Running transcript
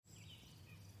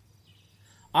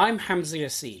I'm Hamza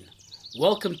Yassin.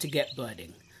 Welcome to Get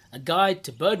Birding, a guide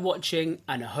to bird watching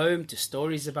and a home to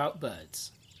stories about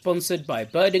birds. Sponsored by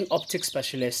birding optic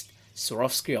specialist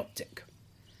Swarovski Optic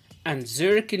and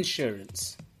Zurich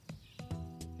Insurance.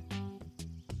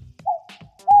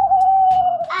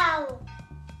 Owl.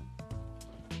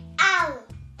 Owl.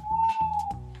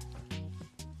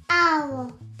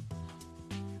 Owl.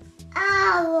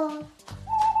 Owl.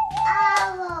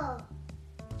 Owl.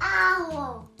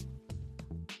 Owl.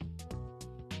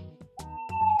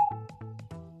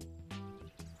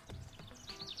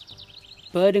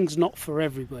 Birding's not for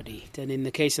everybody, and in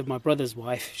the case of my brother's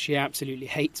wife, she absolutely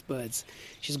hates birds.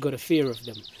 She's got a fear of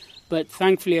them. But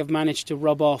thankfully I've managed to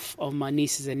rub off on my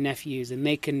nieces and nephews, and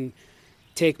they can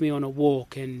take me on a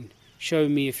walk and show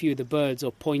me a few of the birds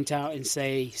or point out and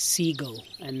say seagull,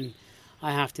 and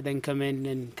I have to then come in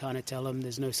and kind of tell them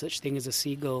there's no such thing as a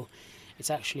seagull. It's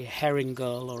actually a herring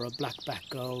gull or a blackback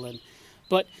gull.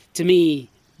 But to me,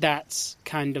 that's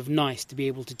kind of nice to be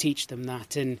able to teach them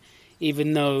that. And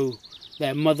even though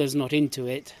their mother's not into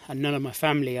it, and none of my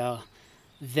family are,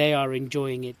 they are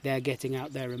enjoying it. They're getting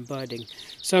out there and birding.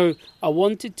 So I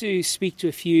wanted to speak to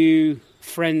a few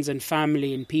friends and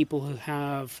family and people who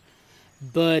have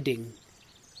birding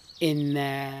in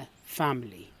their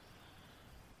family.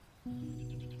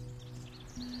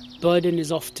 Birding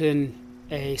is often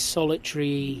a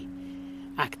solitary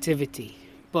activity,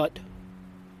 but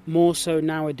more so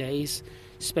nowadays,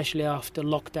 especially after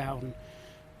lockdown,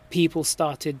 people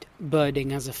started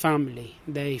birding as a family.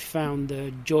 They found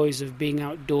the joys of being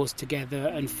outdoors together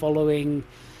and following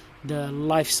the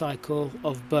life cycle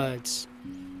of birds.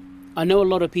 I know a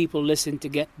lot of people listen to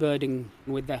Get Birding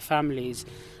with their families,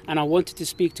 and I wanted to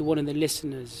speak to one of the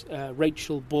listeners,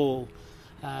 Rachel Ball,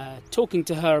 talking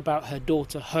to her about her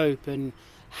daughter Hope and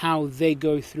how they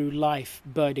go through life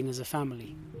birding as a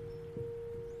family.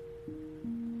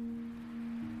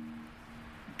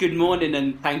 Good morning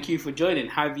and thank you for joining.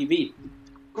 How have you been?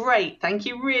 Great, thank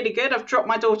you. Really good. I've dropped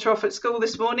my daughter off at school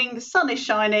this morning. The sun is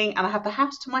shining and I have the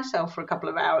house to myself for a couple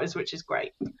of hours, which is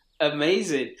great.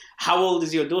 Amazing. How old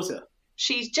is your daughter?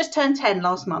 She's just turned 10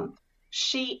 last month.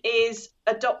 She is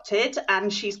adopted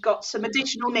and she's got some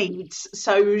additional needs.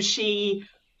 So she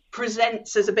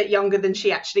presents as a bit younger than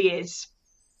she actually is.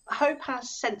 Hope has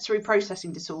sensory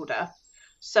processing disorder.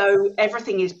 So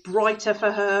everything is brighter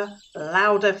for her,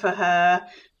 louder for her,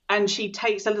 and she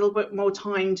takes a little bit more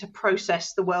time to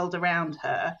process the world around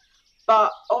her.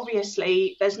 But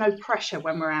obviously, there's no pressure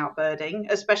when we're out birding,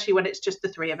 especially when it's just the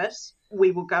three of us.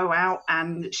 We will go out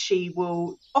and she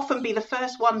will often be the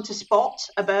first one to spot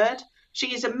a bird.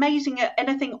 She is amazing at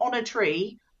anything on a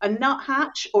tree, a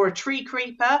nuthatch or a tree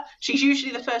creeper. She's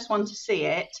usually the first one to see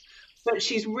it, but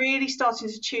she's really starting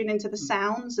to tune into the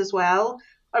sounds as well.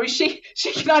 I mean, she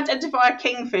can identify a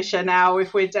kingfisher now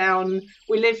if we're down.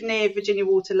 We live near Virginia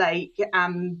Water Lake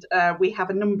and we have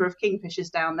a number of kingfishers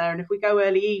down there. And if we go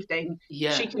early evening,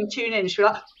 she can tune in. She'll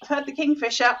be like, I've heard the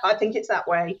kingfisher. I think it's that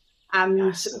way.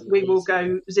 And we will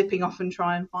go zipping off and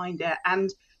try and find it. And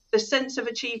the sense of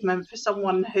achievement for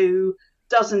someone who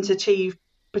doesn't achieve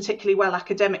particularly well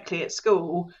academically at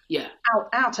school,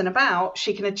 out and about,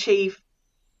 she can achieve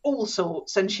all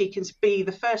sorts, and she can be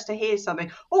the first to hear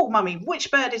something. Oh, mummy, which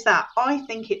bird is that? I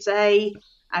think it's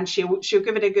and she'll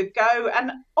give it a good go.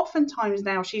 And oftentimes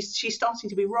now she's starting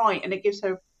to be right, and it gives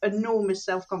her enormous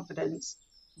self-confidence.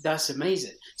 That's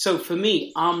amazing. So for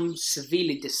me, I'm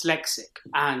severely dyslexic,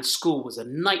 and school was a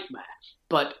nightmare.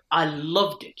 But I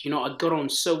loved it. I got on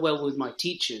so well with my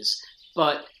teachers,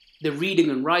 but the reading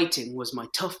and writing was my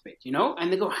tough bit,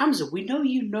 And they go, Hamza, we know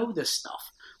you know this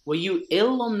stuff. Were you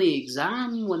ill on the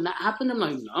exam when that happened? I'm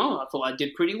like, no, I thought I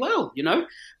did pretty well,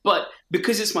 But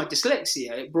because it's my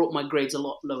dyslexia, it brought my grades a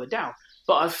lot lower down.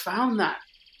 But I found that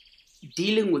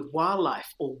dealing with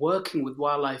wildlife or working with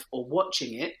wildlife or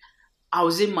watching it, I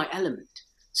was in my element.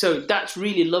 So that's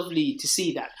really lovely to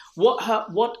see that.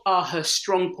 What are her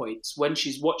strong points when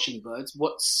she's watching birds?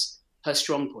 What's her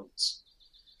strong points?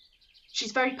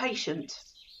 She's very patient.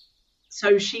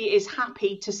 So she is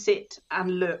happy to sit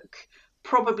and look,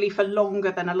 probably for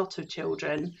longer than a lot of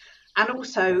children. And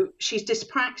also she's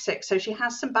dyspraxic, so she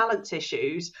has some balance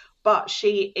issues, but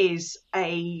she is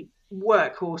a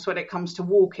workhorse when it comes to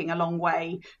walking a long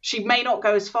way. She may not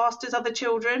go as fast as other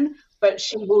children, but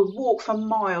she will walk for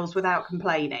miles without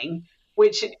complaining,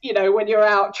 which, when you're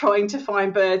out trying to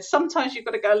find birds, sometimes you've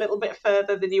got to go a little bit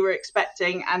further than you were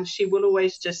expecting, and she will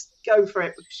always just go for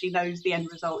it because she knows the end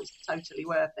result is totally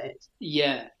worth it.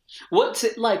 Yeah. What's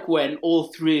it like when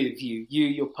all three of you,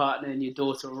 your partner and your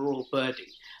daughter, are all birding?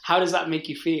 How does that make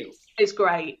you feel? It's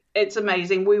great. It's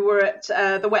amazing. We were at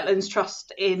the Wetlands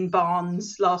Trust in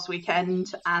Barnes last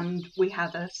weekend and we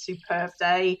had a superb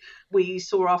day. We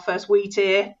saw our first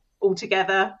wheatear all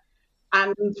together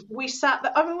and we sat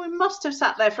there. I mean, we must have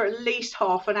sat there for at least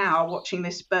half an hour watching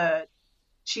this bird.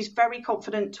 She's very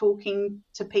confident talking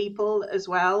to people as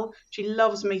well. She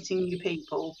loves meeting new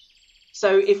people.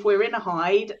 So if we're in a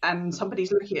hide and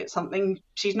somebody's looking at something,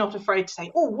 she's not afraid to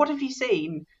say, "Oh, what have you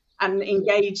seen?" and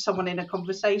engage someone in a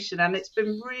conversation. And it's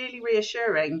been really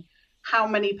reassuring how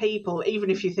many people,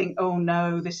 even if you think, oh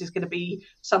no, this is going to be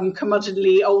some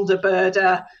curmudgeonly older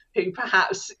birder who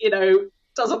perhaps,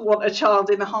 doesn't want a child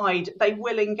in the hide, they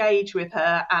will engage with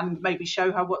her and maybe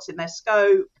show her what's in their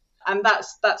scope. And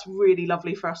that's really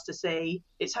lovely for us to see.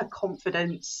 It's her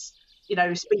confidence,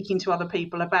 speaking to other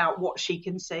people about what she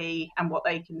can see and what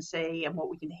they can see and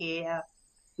what we can hear.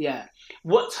 Yeah.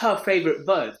 What's her favourite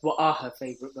bird? What are her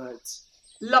favourite birds?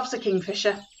 Loves a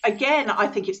kingfisher. Again, I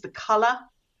think it's the colour,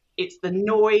 it's the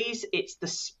noise, it's the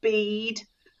speed.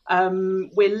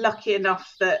 We're lucky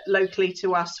enough that locally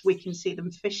to us, we can see them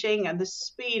fishing, and the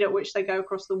speed at which they go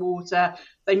across the water,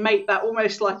 they make that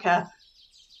almost like a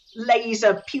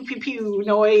laser pew pew pew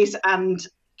noise and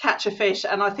catch a fish.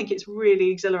 And I think it's really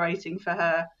exhilarating for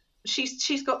her.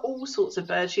 She's got all sorts of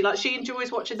birds she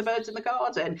enjoys watching the birds in the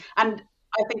garden, and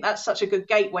I think that's such a good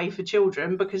gateway for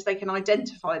children because they can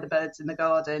identify the birds in the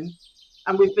garden.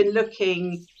 And we've been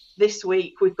looking this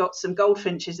week, we've got some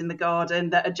goldfinches in the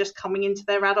garden that are just coming into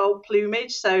their adult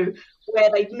plumage. So where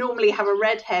they normally have a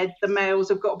red head, the males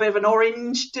have got a bit of an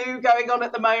orange do going on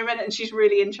at the moment. And she's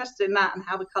really interested in that and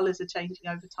how the colours are changing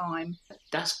over time.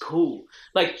 That's cool.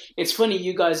 Like, it's funny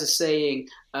you guys are saying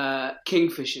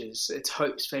kingfishers, it's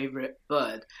Hope's favourite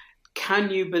bird. Can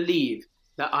you believe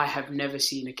that I have never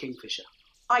seen a kingfisher?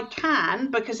 I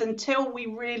can, because until we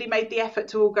really made the effort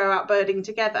to all go out birding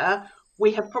together,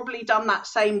 we have probably done that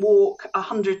same walk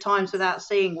 100 times without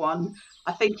seeing one.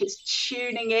 I think it's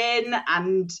tuning in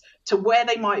and to where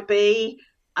they might be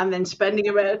and then spending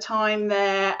a bit of time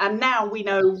there. And now we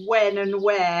know when and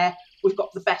where we've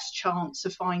got the best chance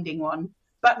of finding one.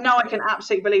 But no, I can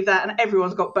absolutely believe that. And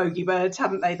everyone's got bogey birds,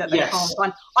 haven't they, that they can't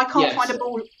find. I can't find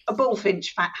a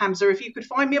bullfinch, Hamza. If you could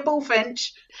find me a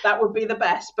bullfinch, that would be the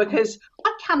best, because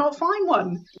I cannot find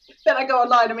one. Then I go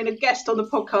online. I mean, a guest on the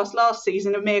podcast last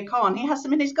season, Amir Khan, he has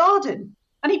them in his garden.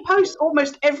 And he posts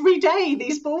almost every day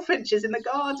these bullfinches in the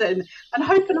garden. And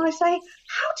Hope and I say,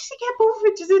 how does he get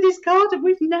bullfinches in his garden?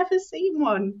 We've never seen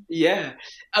one. Yeah.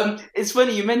 It's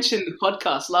funny, you mentioned the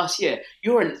podcast last year.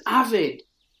 You're an avid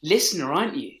listener,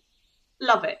 aren't you?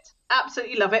 Love it.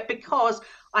 Absolutely love it, because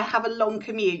I have a long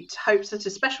commute. Hope's at a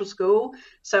special school,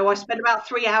 so I spend about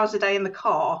 3 hours a day in the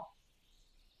car.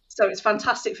 So it's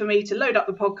fantastic for me to load up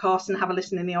the podcast and have a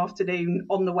listen in the afternoon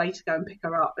on the way to go and pick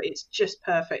her up. It's just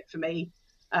perfect for me.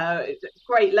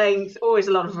 Great length, always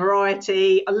a lot of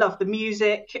variety. I love the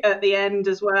music at the end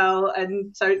as well,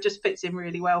 and so it just fits in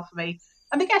really well for me.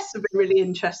 And the guests have been really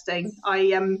interesting.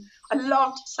 I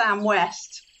loved Sam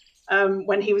West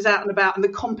when he was out and about, and the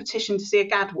competition to see a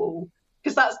gadwall,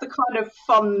 because that's the kind of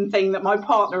fun thing that my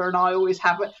partner and I always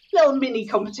have, little mini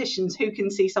competitions, who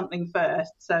can see something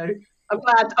first. So I'm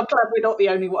glad we're not the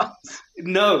only ones.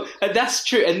 No, that's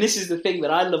true. And this is the thing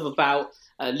that I love about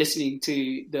listening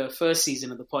to the first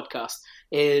season of the podcast,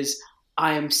 is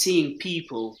I am seeing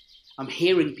people, I'm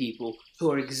hearing people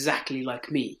who are exactly like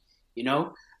me,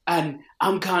 and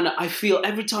I feel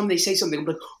every time they say something, I'm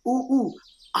like, ooh,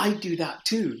 I do that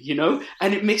too,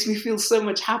 and it makes me feel so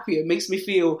much happier. It makes me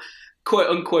feel quote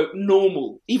unquote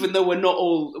normal, even though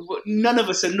none of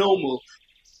us are normal.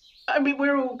 I mean,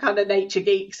 we're all kind of nature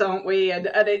geeks, aren't we? And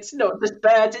it's not just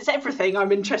birds, it's everything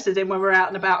I'm interested in when we're out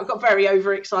and about. I got very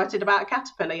overexcited about a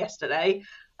caterpillar yesterday.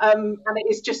 And it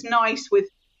is just nice with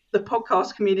the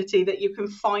podcast community that you can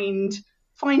find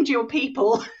your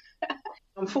people.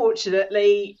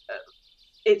 Unfortunately,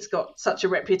 it's got such a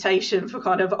reputation for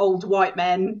kind of old white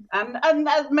men. And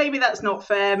maybe that's not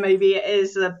fair. Maybe it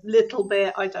is a little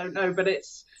bit, I don't know, but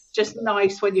it's just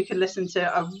nice when you can listen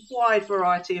to a wide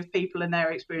variety of people and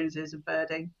their experiences of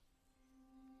birding.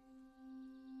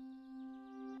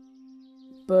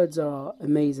 Birds are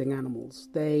amazing animals.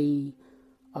 They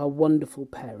are wonderful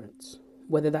parents,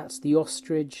 whether that's the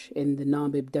ostrich in the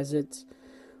Namib Desert,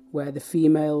 where the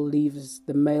female leaves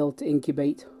the male to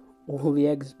incubate all the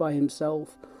eggs by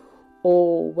himself,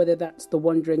 or whether that's the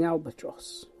wandering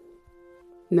albatross.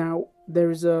 Now,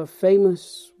 there is a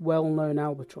famous, well-known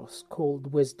albatross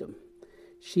called Wisdom.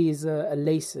 She is a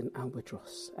Laysan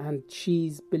albatross, and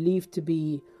she's believed to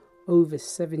be over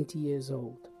 70 years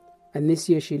old. And this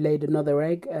year she laid another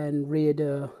egg and reared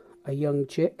a young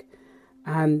chick.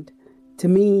 And To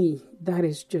me, that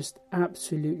is just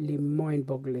absolutely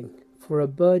mind-boggling. For a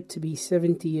bird to be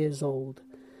 70 years old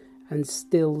and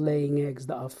still laying eggs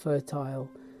that are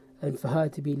fertile, and for her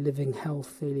to be living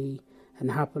healthily and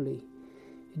happily,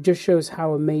 it just shows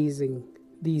how amazing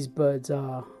these birds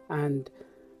are and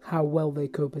how well they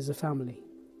cope as a family.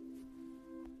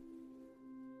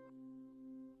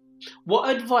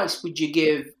 What advice would you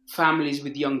give families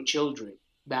with young children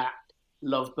that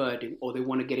love birding or they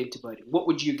want to get into birding? What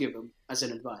would you give them as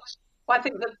an advice? Well, I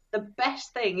think that the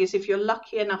best thing is, if you're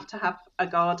lucky enough to have a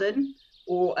garden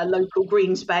or a local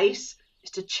green space, is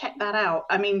to check that out.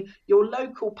 I mean, your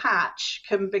local patch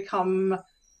can become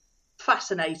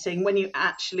fascinating when you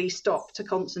actually stop to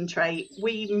concentrate.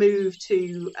 We moved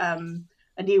to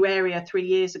a new area 3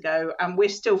 years ago, and we're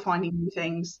still finding new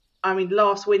things. I mean,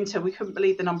 last winter we couldn't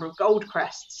believe the number of gold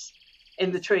crests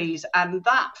in the trees, and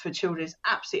that for children is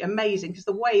absolutely amazing because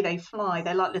the way they fly,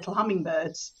 they're like little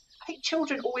hummingbirds. I think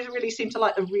children always really seem to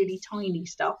like the really tiny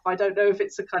stuff. I don't know if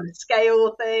it's a kind of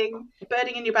scale thing.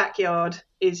 Birding in your backyard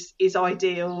is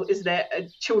ideal, isn't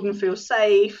it? Children feel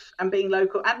safe and being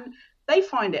local, and they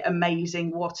find it amazing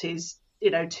what is,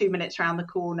 2 minutes around the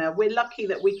corner. We're lucky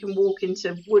that we can walk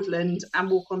into woodland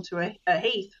and walk onto a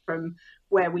heath from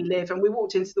where we live. And we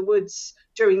walked into the woods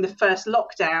during the first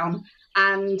lockdown,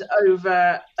 and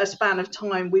over a span of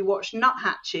time, we watched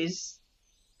nuthatches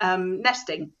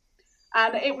nesting.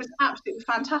 And it was absolutely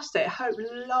fantastic. Hope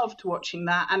loved watching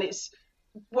that. And it's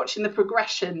watching the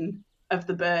progression of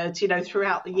the birds,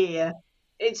 throughout the year.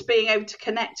 It's being able to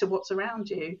connect to what's around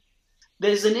you.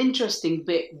 There's an interesting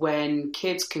bit when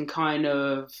kids can kind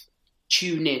of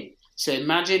tune in. So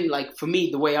imagine, like, for me,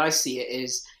 the way I see it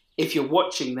is, if you're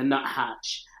watching the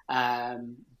nuthatch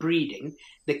breeding,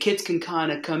 the kids can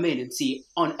kind of come in and see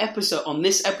on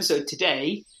this episode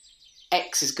today,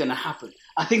 X is going to happen.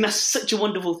 I think that's such a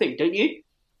wonderful thing, don't you?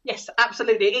 Yes,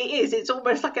 absolutely. It is. It's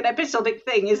almost like an episodic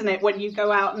thing, isn't it? When you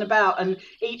go out and about, and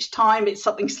each time it's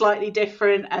something slightly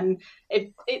different, and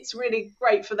it's really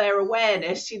great for their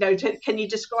awareness. Can you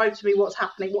describe to me what's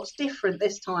happening? What's different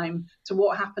this time to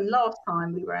what happened last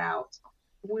time we were out?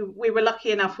 We were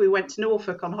lucky enough. We went to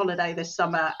Norfolk on holiday this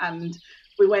summer, and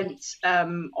we went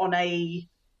on a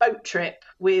boat trip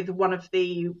with one of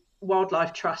the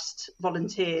Wildlife Trust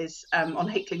volunteers on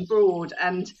Hickling Broad,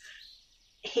 and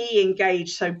he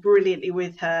engaged so brilliantly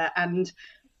with her. And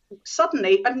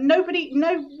suddenly,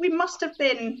 we must have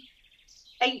been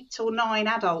 8 or 9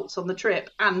 adults on the trip,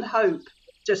 and Hope.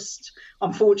 Just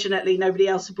unfortunately, nobody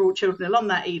else had brought children along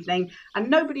that evening, and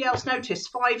nobody else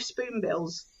noticed 5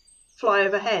 spoonbills fly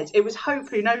overhead. It was Hope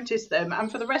who noticed them,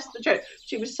 and for the rest of the trip,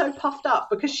 she was so puffed up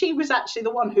because she was actually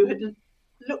the one who had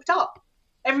looked up.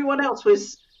 Everyone else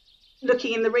was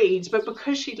looking in the reeds, but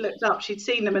because she'd looked up, she'd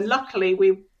seen them, and luckily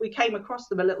we came across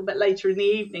them a little bit later in the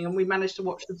evening, and we managed to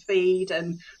watch them feed,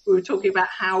 and we were talking about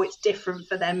how it's different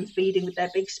for them feeding with their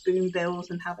big spoonbills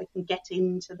and how they can get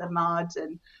into the mud,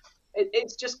 and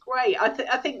it's just great. I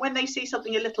think when they see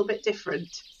something a little bit different,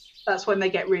 that's when they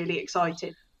get really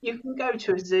excited. You can go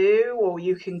to a zoo or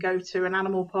you can go to an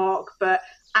animal park, but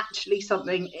actually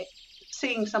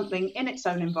seeing something in its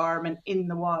own environment in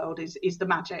the wild is the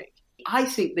magic. I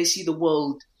think they see the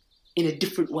world in a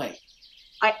different way.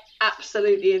 I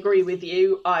absolutely agree with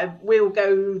you. I will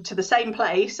go to the same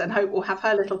place, and Hope will have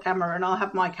her little camera and I'll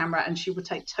have my camera, and she will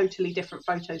take totally different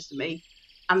photos to me,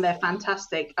 and they're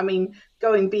fantastic. I mean,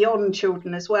 going beyond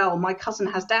children as well, my cousin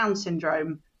has Down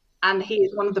syndrome, and he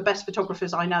is one of the best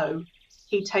photographers I know.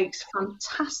 He takes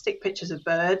fantastic pictures of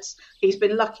birds. He's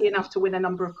been lucky enough to win a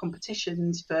number of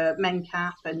competitions for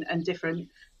MenCap and different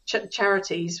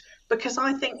charities, because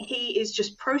I think he is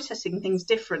just processing things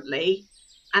differently,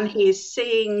 and he is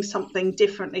seeing something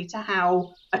differently to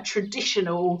how a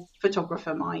traditional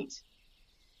photographer might.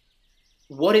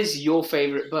 What is your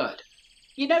favourite bird?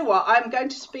 You know what? I'm going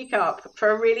to speak up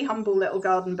for a really humble little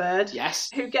garden bird. Yes.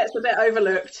 Who gets a bit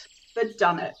overlooked. The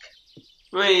dunnock.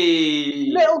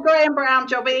 Whee! Little grey and brown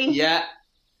jobby. Yeah.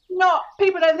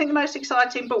 People don't think the most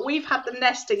exciting, but we've had them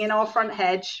nesting in our front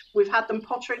hedge. We've had them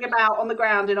pottering about on the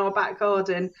ground in our back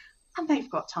garden, and they've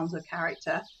got tons of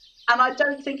character. And I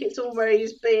don't think it's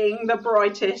always being the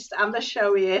brightest and the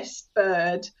showiest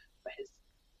bird, but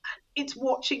it's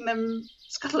watching them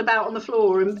scuttle about on the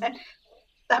floor, and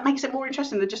that makes it more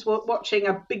interesting than just watching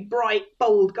a big, bright,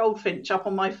 bold goldfinch up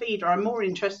on my feeder. I'm more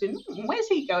interested in, where's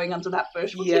he going under that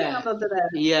bush? What's he doing under there?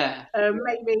 Yeah.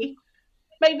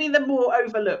 Maybe the more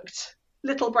overlooked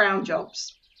little brown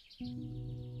jobs.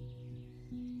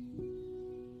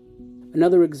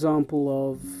 Another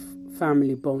example of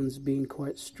family bonds being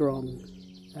quite strong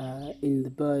in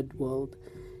the bird world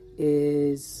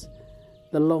is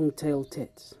the long-tailed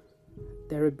tits.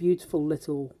 They're a beautiful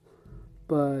little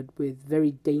bird with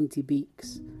very dainty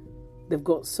beaks. They've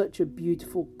got such a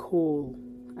beautiful call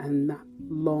and that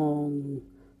long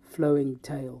flowing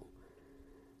tail.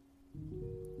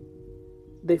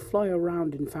 They fly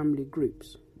around in family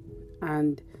groups,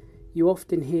 and you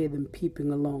often hear them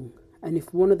peeping along, and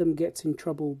if one of them gets in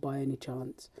trouble by any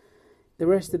chance, the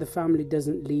rest of the family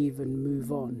doesn't leave and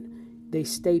move on. They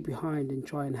stay behind and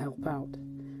try and help out.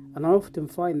 And I often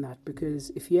find that because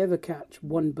if you ever catch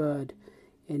one bird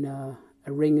in a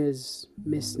ringer's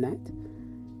mist net,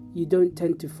 you don't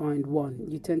tend to find one.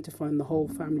 You tend to find the whole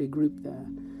family group there.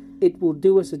 It will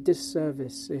do us a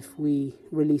disservice if we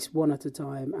release one at a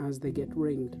time as they get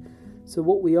ringed. So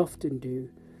what we often do,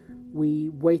 we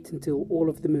wait until all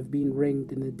of them have been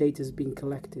ringed and the data's been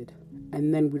collected,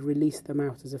 and then we release them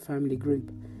out as a family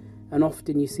group. And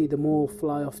often you see them all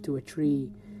fly off to a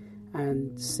tree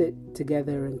and sit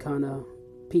together and kind of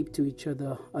peep to each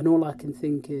other. And all I can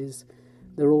think is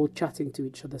they're all chatting to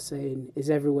each other saying, is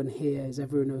everyone here? Is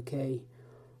everyone okay?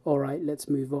 All right, let's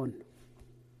move on.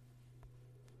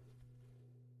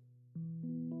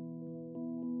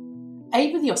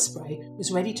 Ava the osprey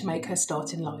was ready to make her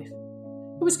start in life.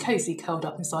 It was cosy curled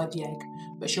up inside the egg,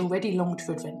 but she already longed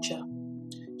for adventure.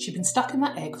 She'd been stuck in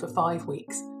that egg for 5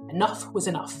 weeks. Enough was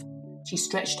enough. She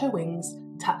stretched her wings,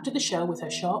 tapped at the shell with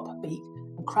her sharp beak,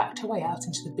 and cracked her way out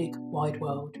into the big, wide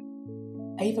world.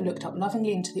 Ava looked up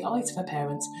lovingly into the eyes of her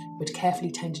parents, who had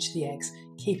carefully tended to the eggs,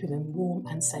 keeping them warm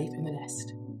and safe in the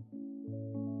nest.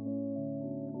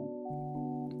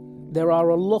 There are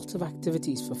a lot of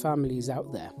activities for families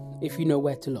out there, if you know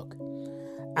where to look.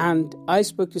 And I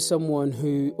spoke to someone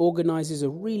who organises a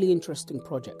really interesting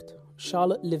project,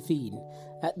 Charlotte Levine,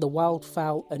 at the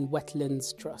Wildfowl and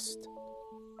Wetlands Trust.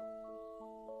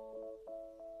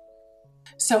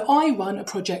 So I run a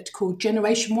project called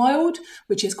Generation Wild,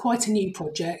 which is quite a new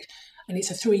project, and it's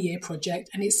a 3-year project,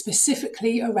 and it's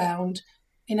specifically around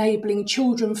enabling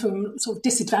children from sort of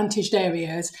disadvantaged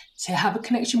areas to have a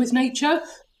connection with nature.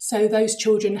 So those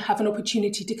children have an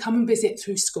opportunity to come and visit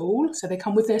through school. So they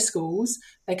come with their schools,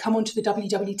 they come onto the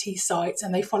WWT sites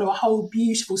and they follow a whole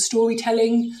beautiful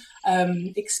storytelling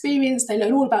experience. They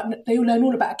learn all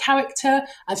about a character,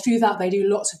 and through that they do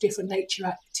lots of different nature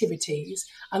activities.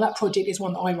 And that project is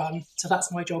one that I run. So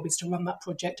that's my job, is to run that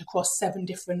project across 7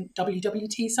 different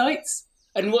WWT sites.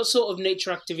 And what sort of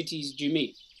nature activities do you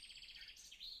mean?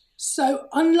 So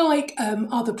unlike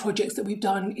other projects that we've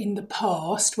done in the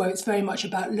past, where it's very much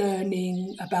about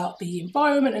learning about the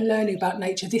environment and learning about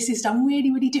nature, this is done really,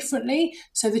 really differently.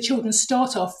 So the children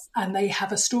start off and they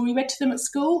have a story read to them at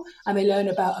school, and they learn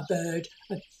about a bird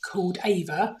called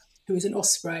Ava, who is an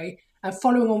osprey. And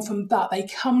following on from that, they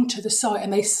come to the site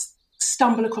and they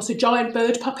stumble across a giant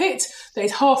bird puppet that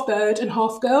is half bird and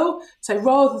half girl. So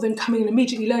rather than coming and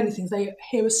immediately learning things, they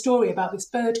hear a story about this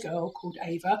bird girl called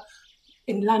Ava,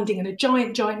 in landing in a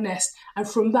giant nest. And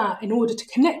from that, in order to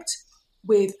connect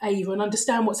with Ava and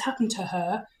understand what's happened to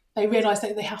her, they realise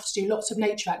that they have to do lots of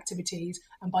nature activities.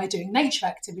 And by doing nature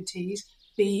activities,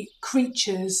 the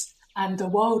creatures and the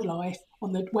wildlife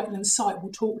on the wetland site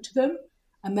will talk to them,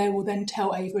 and they will then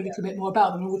tell Ava a little bit more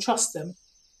about them and will trust them.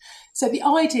 So the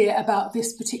idea about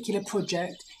this particular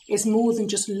project is more than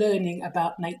just learning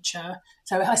about nature.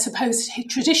 So I suppose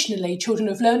traditionally children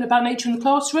have learned about nature in the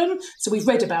classroom. So we've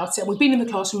read about it and we've been in the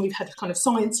classroom, we've had kind of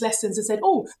science lessons and said,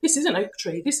 oh, this is an oak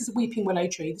tree, this is a weeping willow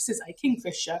tree, this is a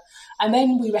kingfisher. And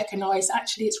then we recognise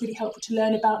actually it's really helpful to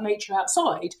learn about nature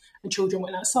outside. And children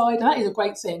went outside, and that is a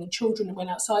great thing. And children went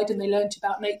outside and they learned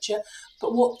about nature.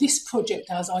 But what this project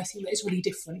does, I think, that is really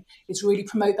different, is really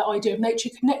promote that idea of nature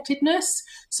connectedness.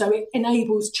 So it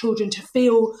enables children to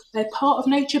feel they're part of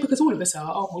nature, because all of us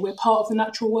are, aren't we? We're part of the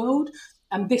natural world.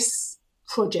 And this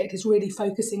project is really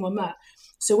focusing on that.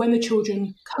 So when the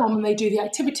children come and they do the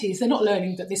activities, they're not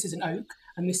learning that this is an oak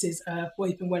and this is a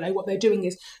weeping willow. What they're doing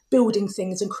is building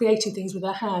things and creating things with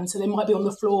their hands. So they might be on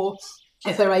the floor,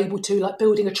 if they're able to, like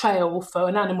building a trail for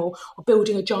an animal, or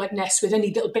building a giant nest with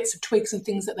any little bits of twigs and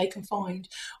things that they can find.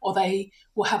 Or they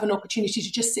will have an opportunity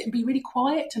to just sit and be really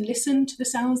quiet and listen to the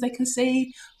sounds they can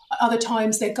see. Other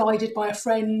times they're guided by a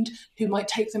friend who might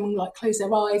take them and like close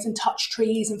their eyes and touch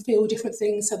trees and feel different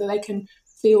things, so that they can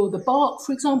feel the bark,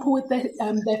 for example, with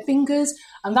their fingers.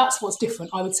 And that's what's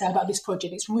different, I would say, about this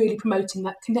project. It's really promoting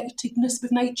that connectedness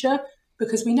with nature,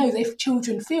 because we know that if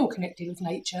children feel connected with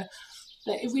nature,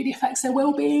 that it really affects their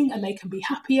well-being and they can be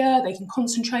happier, they can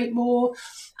concentrate more,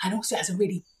 and also it has a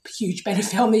really huge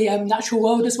benefit on the natural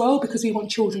world as well, because we want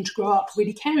children to grow up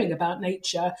really caring about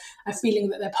nature and feeling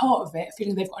that they're part of it,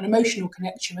 feeling they've got an emotional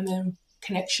connection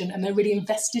and they're really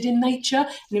invested in nature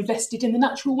and invested in the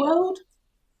natural world.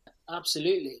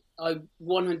 Absolutely. I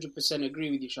 100%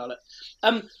 agree with you, Charlotte.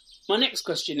 My next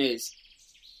question is,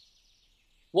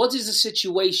 what is the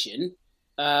situation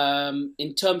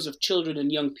in terms of children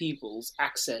and young people's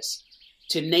access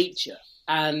to nature?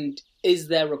 And is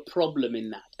there a problem in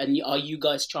that? And are you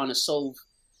guys trying to solve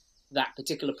that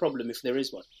particular problem, if there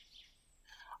is one?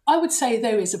 I would say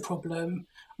there is a problem.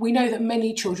 We know that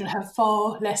many children have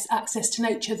far less access to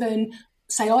nature than,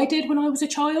 say, I did when I was a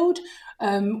child,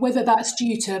 whether that's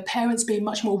due to parents being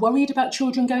much more worried about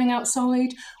children going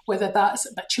outside, whether that's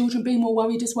about children being more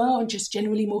worried as well and just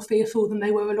generally more fearful than they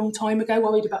were a long time ago,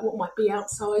 worried about what might be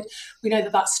outside. We know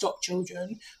that that's stopped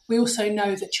children. We also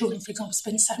know that children, for example,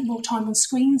 spend more time on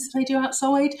screens than they do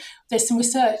outside. There's some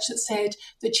research that said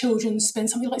that children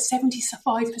spend something like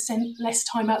 75% less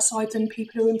time outside than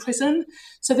people who are in prison.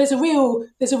 So there's a real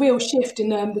shift in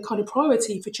the kind of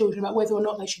priority for children about whether or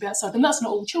not they should be outside. And that's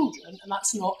not all children, and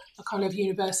that's not a kind of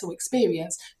universal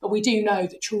experience. But we do know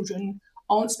that children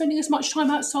aren't spending as much time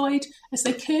outside as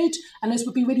they could and as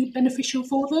would be really beneficial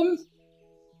for them.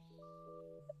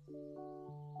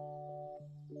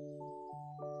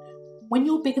 When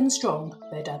you're big and strong,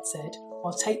 their dad said,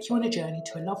 I'll take you on a journey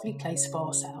to a lovely place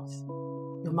far south.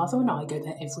 Your mother and I go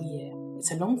there every year.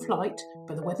 It's a long flight,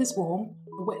 but the weather's warm,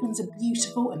 the wetlands are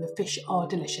beautiful and the fish are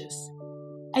delicious.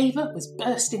 Ava was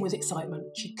bursting with excitement.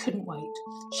 She couldn't wait.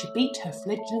 She beat her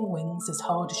fledgling wings as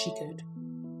hard as she could.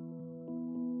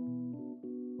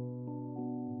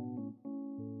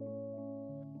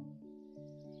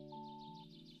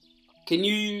 Can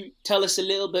you tell us a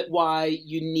little bit why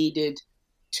you needed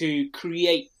to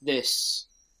create this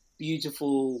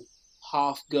beautiful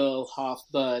half girl, half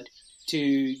bird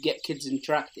to get kids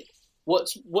interacted?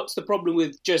 What's the problem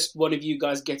with just one of you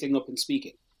guys getting up and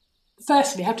speaking?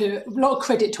 Firstly, I have to give a lot of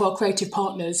credit to our creative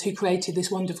partners who created this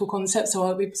wonderful concept.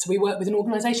 So we work with an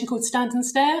organisation called Stand and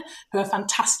Stare, who are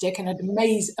fantastic and had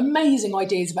amazing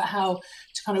ideas about how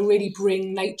to kind of really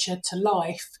bring nature to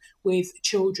life with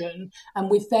children.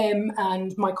 And with them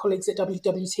and my colleagues at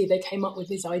WWT, they came up with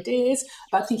these ideas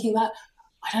about thinking that,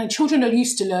 I don't know, children are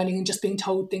used to learning and just being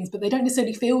told things, but they don't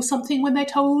necessarily feel something when they're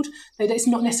told. It's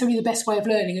not necessarily the best way of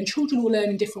learning, and children will learn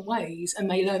in different ways, and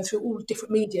they learn through all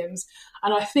different mediums.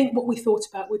 And I think what we thought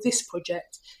about with this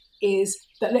project is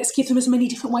that let's give them as many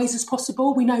different ways as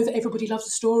possible. We know that everybody loves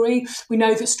a story. We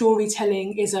know that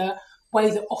storytelling is a way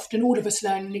that often all of us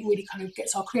learn, and it really kind of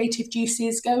gets our creative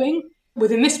juices going.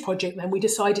 Within this project, then, we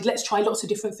decided let's try lots of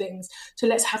different things. So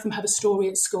let's have them have a story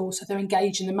at school so they're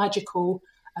engaged in the magical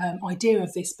idea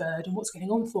of this bird and what's going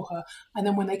on for her. And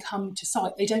then when they come to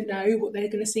site, they don't know what they're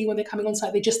going to see when they're coming on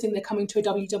site. They just think they're coming to a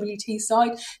WWT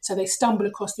site. So they stumble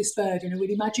across this bird in a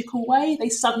really magical way. They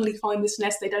suddenly find this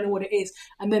nest, they don't know what it is,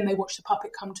 and then they watch the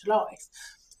puppet come to life.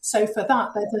 So for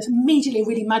that, there's immediately a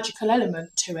really magical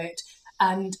element to it,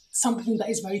 and something that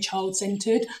is very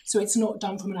child-centred. So it's not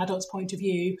done from an adult's point of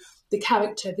view. The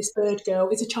character, this bird girl,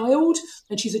 is a child,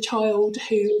 and she's a child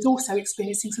who is also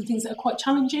experiencing some things that are quite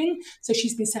challenging. So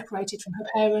she's been separated from her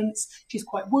parents. She's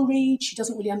quite worried. She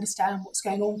doesn't really understand what's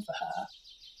going on for her.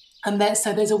 And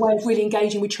so there's a way of really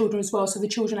engaging with children as well. So the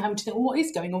children are having to think, well, what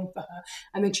is going on for her?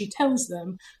 And then she tells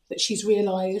them that she's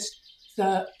realised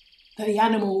that the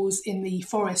animals in the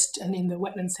forest and in the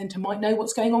wetland centre might know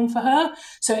what's going on for her.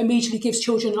 So it immediately gives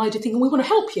children an idea thinking, we want to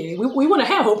help you, we want to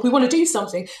help, we want to do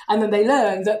something. And then they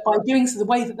learn that by doing so, the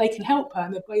way that they can help her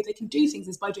and the way they can do things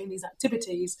is by doing these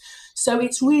activities. So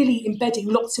it's really embedding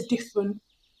lots of different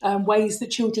ways that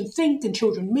children think and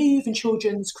children move, and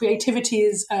children's creativity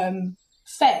is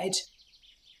fed,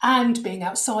 and being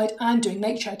outside and doing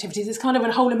nature activities. It's kind of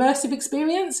a whole immersive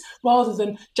experience rather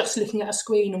than just looking at a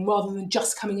screen and rather than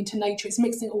just coming into nature. It's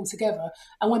mixing it all together.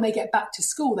 And when they get back to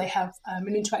school, they have an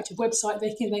interactive website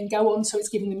they can then go on, so it's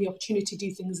giving them the opportunity to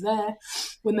do things there.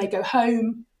 When they go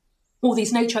home, all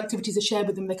these nature activities are shared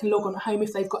with them. They can log on at home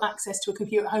if they've got access to a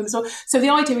computer at home as well. So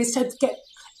the idea is to get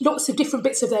lots of different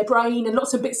bits of their brain and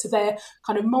lots of bits of their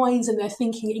kind of minds and their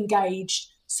thinking engaged.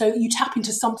 So you tap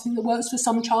into something that works for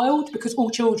some child, because all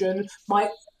children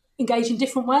might engage in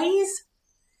different ways.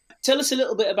 Tell us a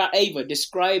little bit about Ava.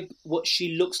 Describe what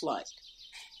she looks like.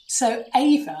 So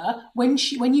Ava, when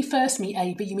you first meet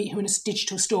Ava, you meet her in a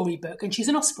digital storybook, and she's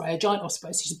an osprey, a giant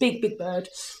osprey. So she's a big, big bird,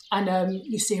 and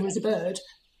you see her as a bird.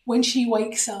 When she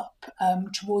wakes up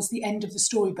towards the end of the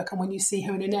storybook, and when you see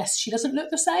her in a nest, she doesn't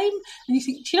look the same. And you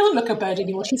think, she doesn't look a bird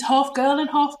anymore. She's half girl and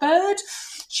half bird.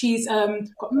 She's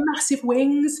got massive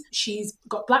wings. She's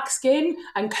got black skin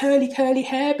and curly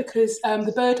hair, because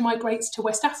the bird migrates to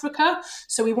West Africa.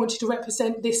 So we wanted to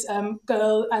represent this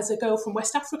girl as a girl from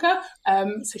West Africa.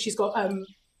 So she's got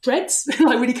dreads,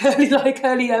 like really curly,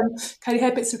 curly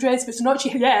hair, bits of dreads, bits of not.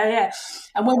 Yeah.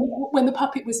 And when the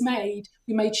puppet was made,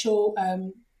 we made sure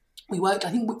we worked. I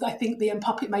think the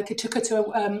puppet maker took her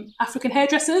to African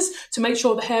hairdressers to make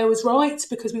sure the hair was right,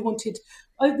 because we wanted.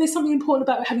 There's something important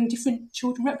about having different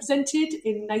children represented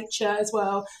in nature as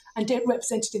well, and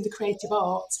represented in the creative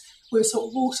arts. We were sort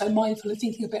of also mindful of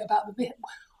thinking a bit about the bit.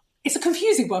 It's a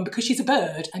confusing one because she's a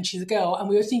bird and she's a girl, and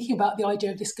we were thinking about the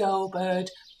idea of this girl bird,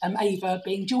 Ava,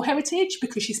 being dual heritage,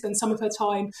 because she spends some of her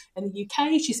time in the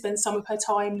UK, she spends some of her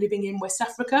time living in West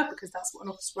Africa, because that's what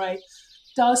an osprey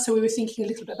does. So we were thinking a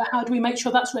little bit about how do we make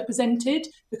sure that's represented,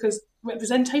 because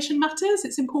representation matters.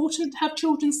 It's important to have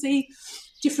children see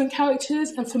different characters,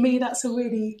 and for me that's a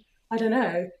really, I don't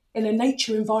know, in a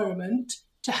nature environment,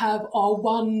 to have our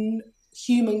one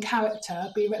human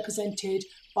character be represented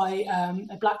by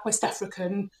a Black West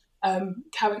African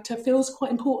character feels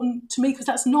quite important to me, because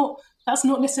that's not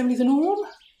necessarily the norm.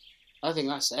 I think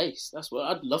that's ace. That's what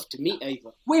I'd love to meet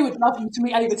Ava. We would love you to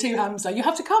meet Ava too, Hamza. You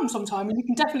have to come sometime and you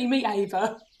can definitely meet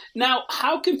Ava. Now,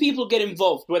 how can people get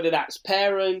involved? Whether that's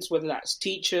parents, whether that's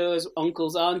teachers,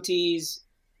 uncles, aunties,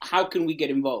 how can we get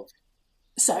involved?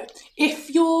 So, if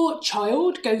your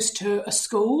child goes to a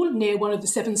school near one of the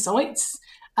 7 sites,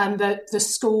 and that the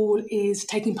school is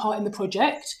taking part in the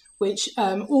project, which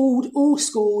all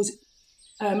schools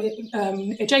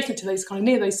adjacent to those, kind of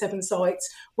near those 7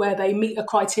 sites, where they meet a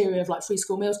criteria of like free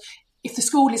school meals. If the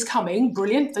school is coming,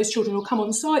 brilliant. Those children will come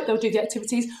on site. They'll do the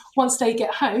activities. Once they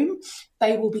get home,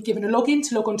 they will be given a login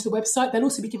to log onto the website. They'll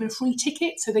also be given a free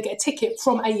ticket. So they get a ticket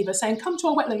from Ava saying, come to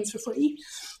our wetlands for free.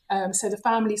 So the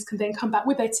families can then come back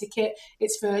with their ticket.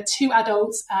 It's for 2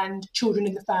 adults and children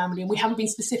in the family. And we haven't been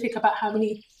specific about how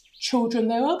many children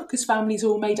there are, because families are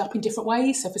all made up in different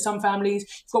ways. So for some families,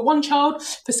 you've got 1 child.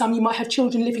 For some, you might have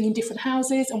children living in different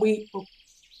houses. And we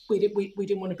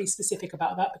didn't want to be specific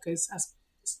about that, because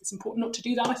it's important not to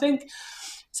do that, I think.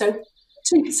 So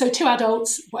 2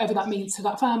 adults, whatever that means to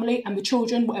that family, and the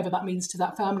children, whatever that means to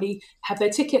that family, have their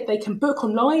ticket. They can book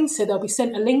online, so they'll be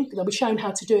sent a link. They'll be shown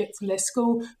how to do it from their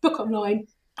school. Book online.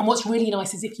 And what's really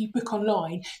nice is if you book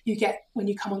online, you get, when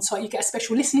you come on site, you get a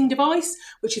special listening device,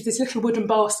 which is this little wooden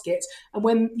basket. And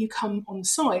when you come on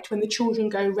site, when the children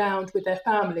go round with their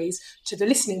families to the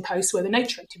listening post where the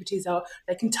nature activities are,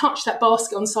 they can touch that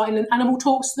basket on site and an animal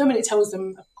talks to them and it tells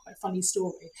them a quite funny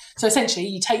story. So essentially,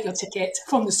 you take your ticket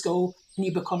from the school and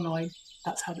you book online.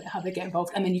 That's how they get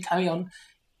involved. And then you carry on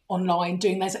online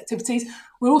doing those activities.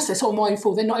 We're also sort of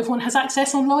mindful that not everyone has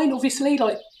access online, obviously,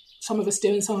 like some of us do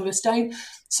and some of us don't.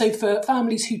 So for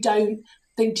families who don't,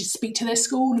 they just speak to their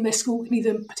school, and their school can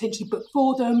either potentially book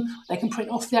for them, they can print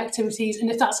off the activities,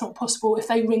 and if that's not possible, if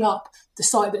they ring up the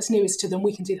site that's nearest to them,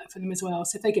 we can do that for them as well.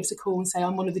 So if they give us a call and say,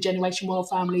 I'm one of the Generation Wild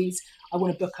families, I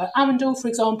want to book at Arundel, for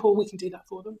example, we can do that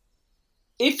for them.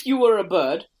 If you were a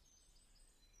bird,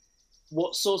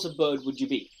 what sort of bird would you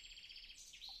be?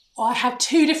 I have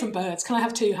 2 different birds. Can I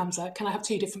have 2, Hamza? Can I have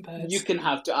 2 different birds? You can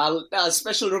have 2. I'll a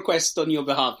special request on your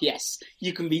behalf. Yes,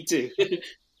 you can be 2.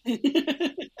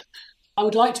 I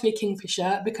would like to be a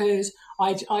kingfisher, because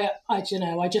I don't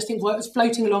know, I just think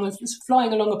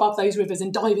flying along above those rivers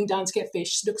and diving down to get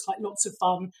fish looks like lots of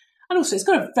fun. And also, it's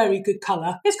got a very good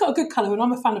colour. It's got a good colour, and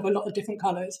I'm a fan of a lot of different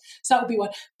colours. So that would be one.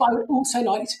 But I would also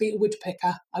like to be a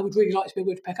woodpecker. I would really like to be a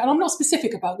woodpecker. And I'm not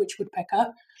specific about which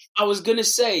woodpecker. I was going to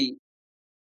say,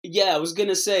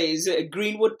 is it a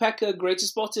green woodpecker, greater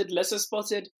spotted, lesser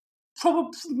spotted?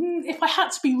 Probably, if I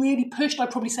had to be really pushed,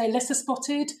 I'd probably say lesser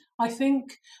spotted, I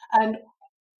think. And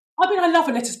I mean, I love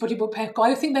a lesser spotted woodpecker.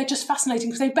 I think they're just fascinating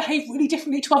because they behave really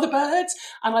differently to other birds.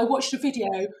 And I watched a video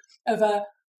of a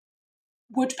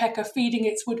woodpecker feeding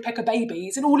its woodpecker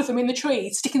babies, and all of them in the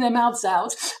tree sticking their mouths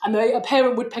out, and a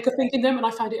parent woodpecker feeding them, and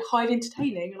I found it highly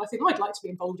entertaining, and I think I'd like to be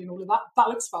involved in all of that. That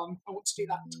looks fun. I want to do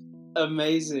that.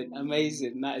 Amazing.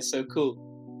 That is so cool.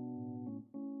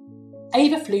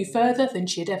 Ava flew further than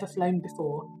she had ever flown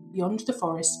before. Beyond the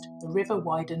forest, the river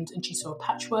widened and she saw a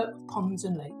patchwork of ponds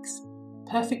and lakes.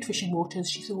 Perfect fishing waters,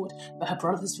 she thought, but her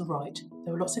brothers were right.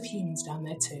 There were lots of humans down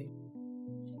there too.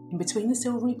 In between the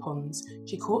silvery ponds,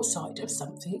 she caught sight of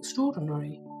something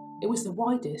extraordinary. It was the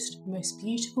widest, most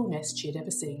beautiful nest she had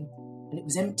ever seen, and it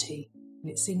was empty,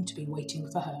 and it seemed to be waiting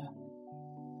for her.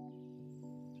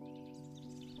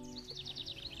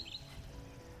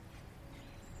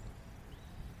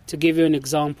 To give you an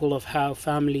example of how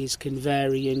families can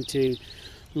vary into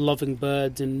loving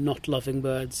birds and not loving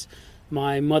birds,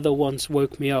 my mother once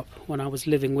woke me up when I was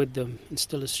living with them and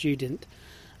still a student.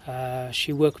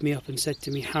 She woke me up and said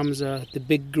to me, Hamza, the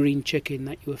big green chicken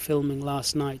that you were filming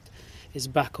last night is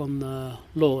back on the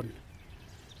lawn.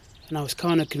 And I was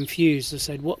kind of confused. I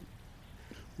said, what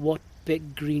 "What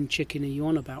big green chicken are you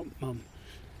on about, Mum?"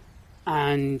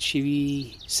 And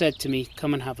she said to me,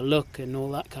 "Come and have a look," and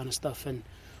all that kind of stuff. And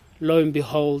lo and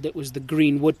behold, it was the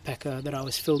green woodpecker that I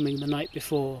was filming the night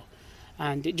before.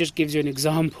 And it just gives you an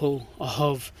example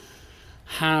of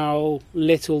how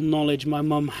little knowledge my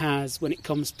mum has when it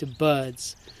comes to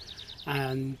birds.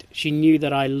 And she knew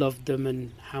that I loved them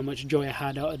and how much joy I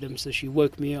had out of them, so she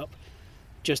woke me up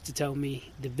just to tell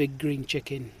me the big green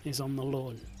chicken is on the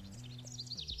lawn.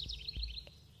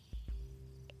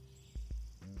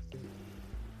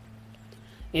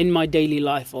 In my daily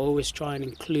life, I always try and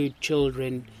include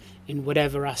children in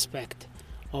whatever aspect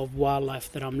of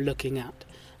wildlife that I'm looking at,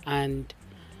 and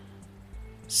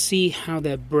see how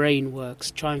their brain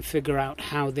works, try and figure out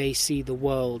how they see the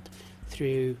world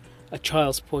through a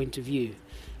child's point of view.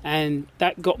 And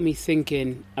that got me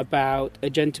thinking about a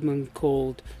gentleman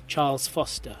called Charles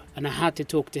Foster, and I had to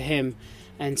talk to him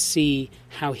and see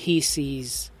how he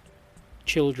sees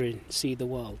children see the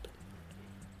world.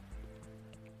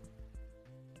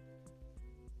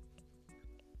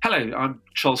 Hello, I'm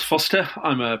Charles Foster.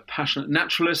 I'm a passionate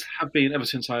naturalist, have been ever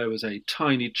since I was a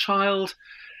tiny child.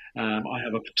 I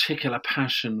have a particular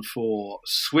passion for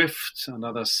swifts and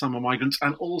other summer migrants,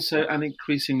 and also, and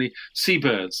increasingly,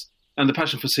 seabirds. And the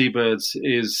passion for seabirds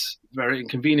is very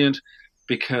inconvenient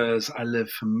because I live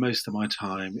for most of my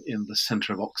time in the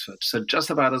centre of Oxford, so just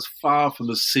about as far from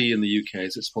the sea in the UK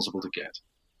as it's possible to get.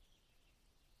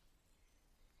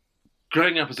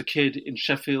 Growing up as a kid in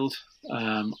Sheffield,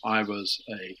 I was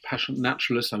a passionate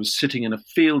naturalist. I was sitting in a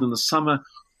field in the summer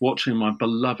watching my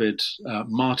beloved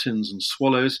martins and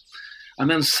swallows. And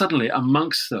then suddenly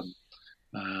amongst them,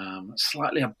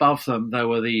 slightly above them, there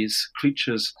were these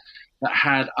creatures that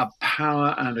had a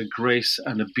power and a grace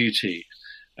and a beauty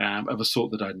of a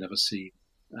sort that I'd never seen.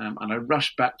 And I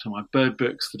rushed back to my bird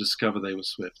books to discover they were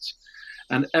swifts.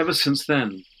 And ever since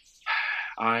then,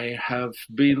 I have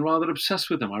been rather obsessed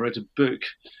with them. I wrote a book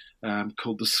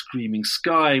called The Screaming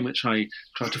Sky, in which I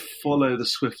tried to follow the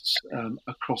swifts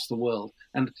across the world.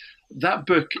 And that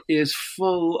book is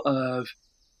full of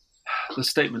the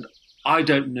statement, "I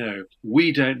don't know,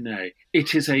 we don't know,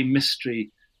 it is a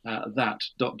mystery that...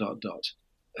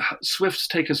 Swifts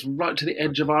take us right to the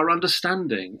edge of our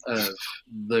understanding of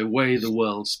the way the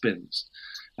world spins.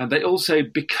 And they also,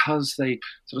 because they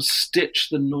sort of stitch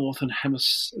the north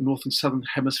and southern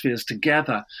hemispheres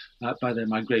together by their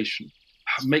migration,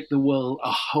 make the world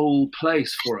a whole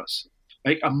place for us,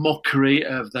 make a mockery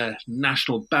of their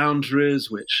national boundaries,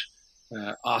 which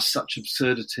are such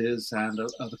absurdities and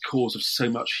are the cause of so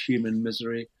much human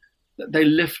misery. They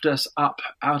lift us up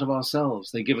out of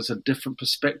ourselves. They give us a different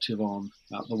perspective on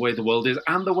the way the world is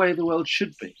and the way the world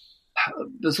should be.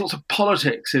 There's lots of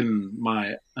politics in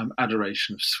my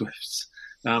adoration of swifts.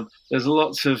 There's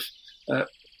lots of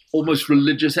almost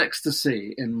religious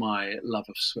ecstasy in my love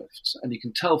of swifts. And you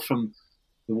can tell from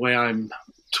the way I'm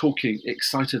talking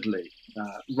excitedly,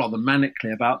 rather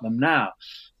manically about them now,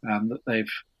 that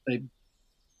they've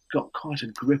got quite a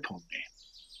grip on me.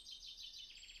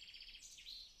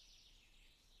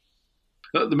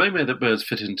 The main way that birds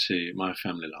fit into my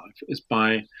family life is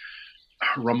by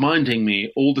reminding me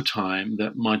all the time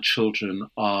that my children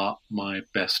are my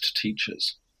best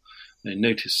teachers. They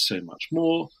notice so much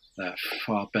more. They're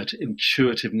far better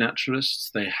intuitive naturalists.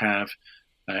 They have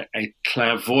a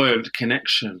clairvoyant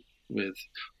connection with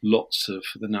lots of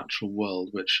the natural world,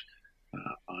 which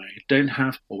I don't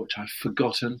have or which I've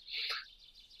forgotten.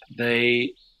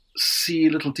 They see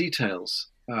little details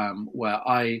where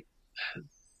I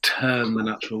turn the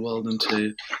natural world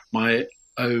into my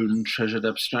own treasured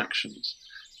abstractions.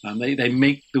 They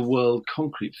make the world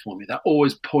concrete for me. They're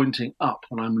always pointing up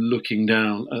when I'm looking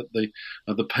down at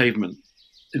the pavement,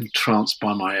 entranced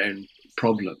by my own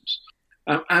problems.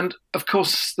 And of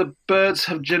course, the birds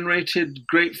have generated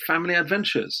great family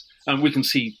adventures. We can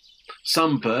see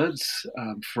some birds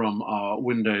from our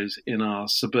windows in our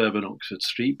suburban Oxford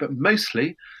Street, but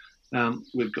mostly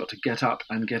we've got to get up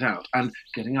and get out. And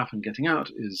getting up and getting out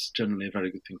is generally a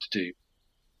very good thing to do.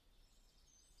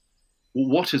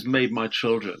 What has made my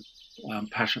children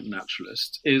passionate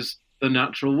naturalists is the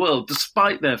natural world,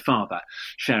 despite their father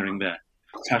sharing their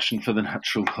passion for the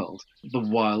natural world. The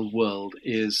wild world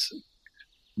is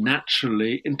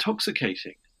naturally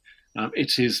intoxicating.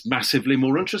 It is massively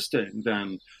more interesting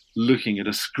than looking at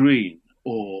a screen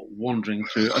or wandering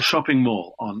through a shopping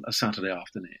mall on a Saturday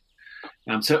afternoon.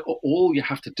 So all you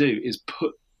have to do is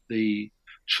put the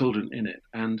children in it,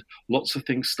 and lots of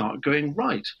things start going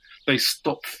right. They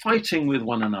stop fighting with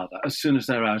one another as soon as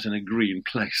they're out in a green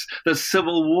place. The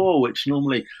civil war, which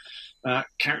normally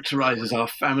characterizes our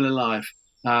family life,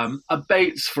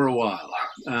 abates for a while,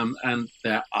 and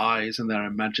their eyes and their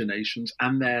imaginations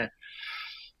and their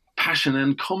passion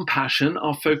and compassion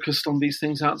are focused on these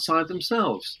things outside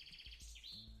themselves.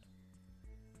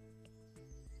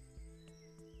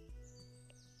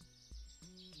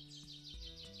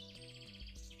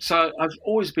 So I've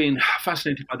always been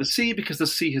fascinated by the sea because the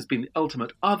sea has been the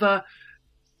ultimate other.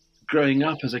 Growing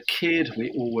up as a kid, we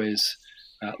always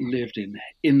lived in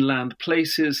inland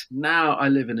places. Now I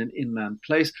live in an inland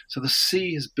place. So the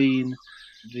sea has been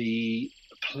the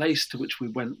place to which we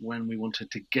went when we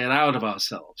wanted to get out of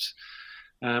ourselves.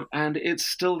 And it's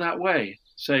still that way.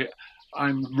 So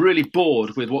I'm really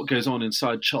bored with what goes on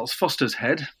inside Charles Foster's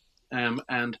head,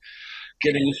 and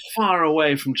getting as far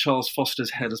away from Charles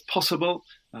Foster's head as possible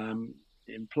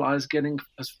implies getting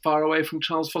as far away from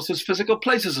Charles Foster's physical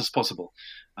places as possible,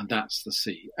 and that's the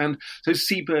sea. And so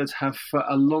seabirds have for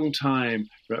a long time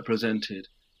represented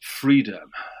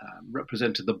freedom,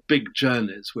 represented the big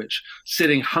journeys which,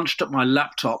 sitting hunched at my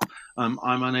laptop, I'm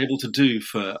unable to do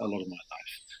for a lot of my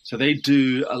life. So they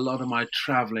do a lot of my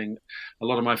traveling, a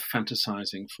lot of my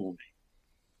fantasizing for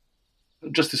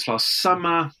me. Just this last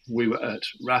summer, we were at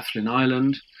Rathlin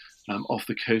Island, off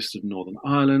the coast of Northern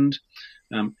Ireland.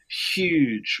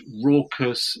 Huge,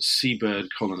 raucous seabird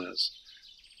colonies.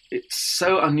 It's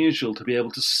so unusual to be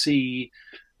able to see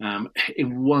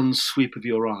in one sweep of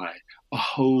your eye a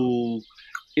whole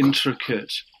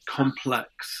intricate,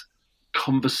 complex,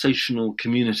 conversational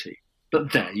community.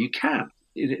 But there you can.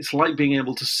 It's like being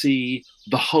able to see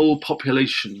the whole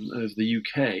population of the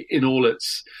UK in all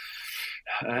its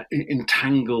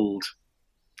entangled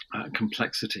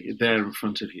complexity there in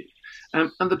front of you.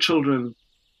 And the children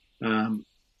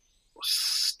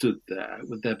stood there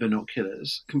with their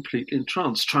binoculars, completely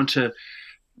entranced, trying to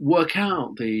work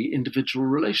out the individual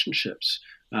relationships,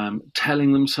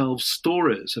 telling themselves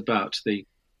stories about the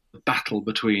battle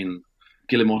between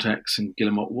Guillemot X and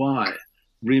Guillemot Y,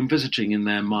 re-envisaging in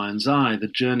their mind's eye the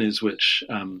journeys which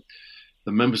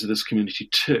the members of this community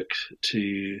took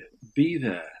to be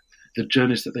there, the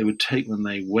journeys that they would take when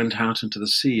they went out into the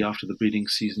sea after the breeding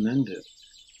season ended.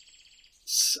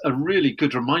 It's a really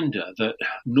good reminder that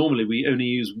normally we only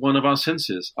use one of our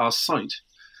senses, our sight.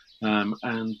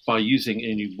 And by using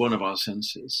only one of our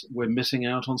senses, we're missing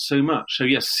out on so much. So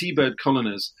yes, seabird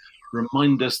colonies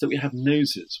remind us that we have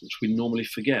noses, which we normally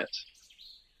forget.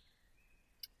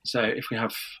 So if we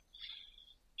have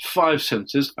 5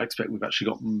 senses, I expect we've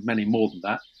actually got many more than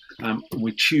that,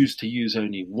 we choose to use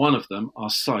only one of them, our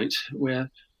sight, we're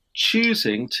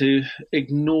choosing to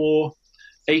ignore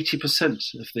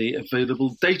 80% of the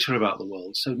available data about the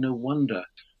world. So no wonder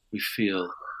we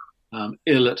feel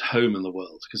ill at home in the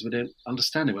world, because we don't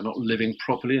understand it. We're not living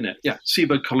properly in it. Yeah,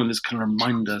 seabird colonies can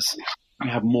remind us we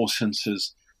have more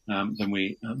senses than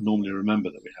we normally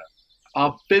remember that we have.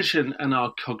 Our vision and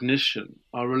our cognition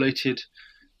are related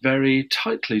very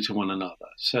tightly to one another.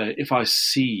 So if I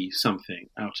see something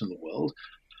out in the world,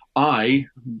 I,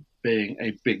 being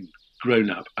a big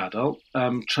grown-up adult,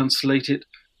 translate it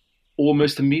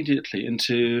almost immediately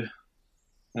into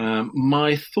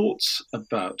my thoughts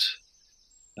about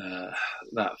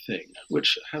that thing,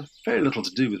 which have very little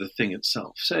to do with the thing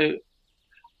itself. So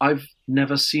I've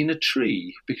never seen a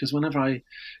tree, because whenever I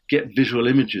get visual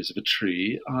images of a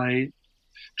tree, I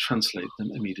translate them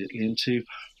immediately into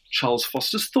Charles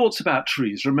Foster's thoughts about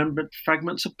trees, remembered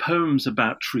fragments of poems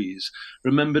about trees,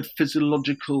 remembered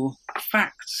physiological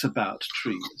facts about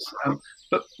trees.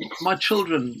 But my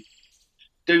children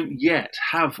don't yet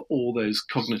have all those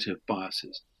cognitive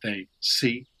biases. They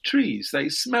see trees, they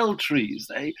smell trees,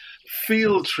 they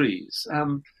feel trees.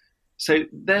 So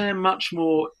they're much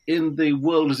more in the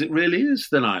world as it really is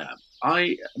than I am.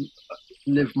 I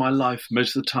live my life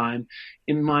most of the time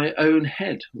in my own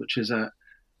head, which is a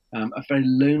very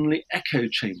lonely echo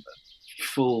chamber,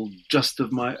 full just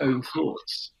of my own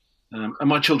thoughts. And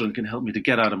my children can help me to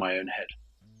get out of my own head.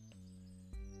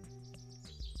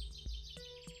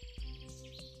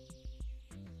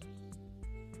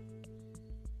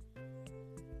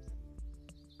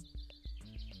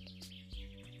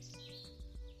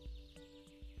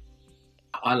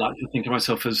 I like to think of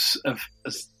myself as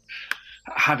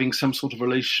having some sort of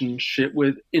relationship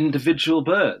with individual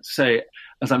birds. Say,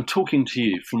 as I'm talking to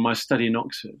you from my study in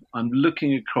Oxford, I'm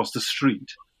looking across the street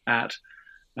at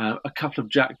a couple of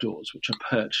jackdaws which are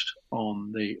perched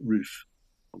on the roof.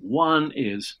 One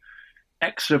is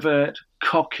extrovert,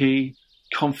 cocky,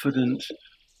 confident,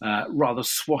 rather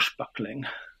swashbuckling.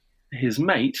 His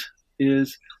mate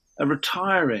is a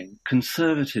retiring,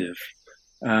 conservative,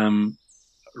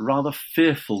 rather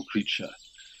fearful creature.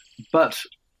 But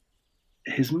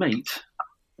his mate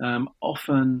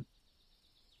often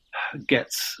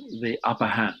gets the upper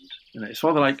hand. It's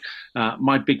rather like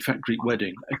My Big Fat Greek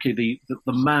Wedding. Okay, the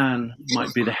man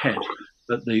might be the head,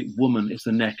 but the woman is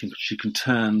the neck, and she can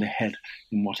turn the head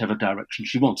in whatever direction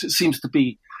she wants. It seems to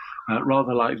be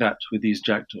rather like that with these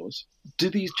jackdaws. Do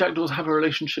these jackdaws have a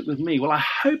relationship with me? Well, I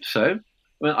hope so.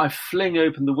 Well, I fling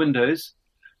open the windows,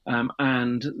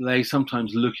 and they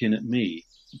sometimes look in at me.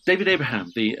 David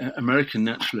Abraham, the American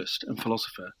naturalist and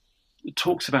philosopher,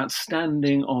 talks about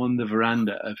standing on the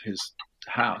veranda of his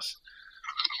house,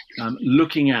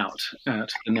 looking out at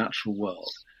the natural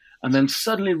world, and then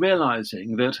suddenly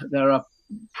realizing that there are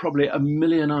probably a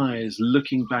million eyes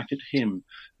looking back at him,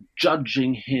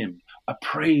 judging him,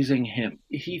 appraising him.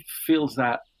 He feels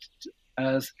that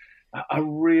as a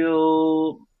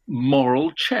real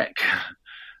moral check.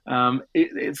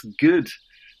 It's good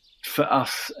for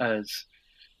us as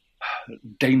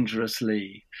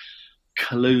dangerously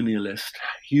colonialist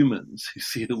humans who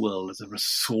see the world as a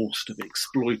resource to be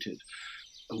exploited,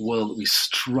 a world that we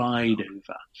stride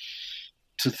over,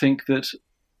 to think that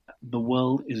the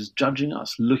world is judging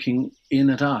us, looking in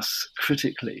at us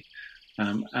critically,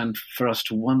 and for us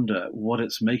to wonder what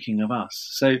it's making of us.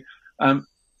 So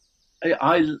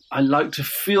I like to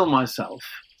feel myself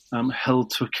held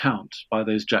to account by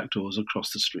those jackdaws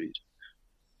across the street.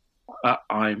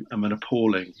 I'm an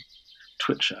appalling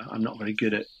twitcher. I'm not very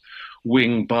good at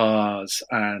wing bars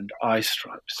and eye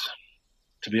stripes.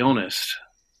 To be honest,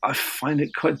 I find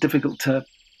it quite difficult to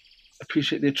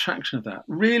appreciate the attraction of that,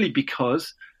 really,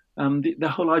 because the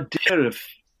whole idea of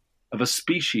a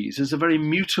species is a very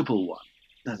mutable one.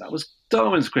 Now, that was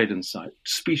Darwin's great insight.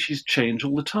 Species change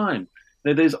all the time.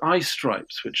 Those eye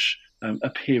stripes, which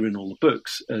appear in all the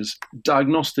books as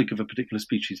diagnostic of a particular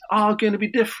species, are going to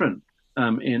be different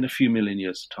in a few million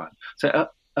years' time. So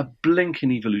a blink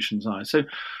in evolution's eye.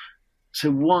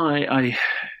 So why I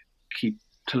keep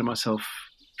telling myself,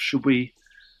 should we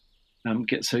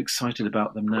get so excited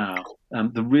about them now?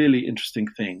 The really interesting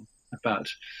thing about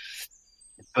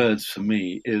birds for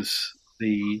me is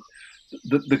the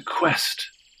quest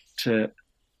to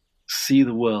see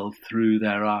the world through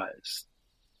their eyes.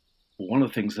 One of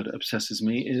the things that obsesses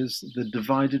me is the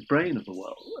divided brain of the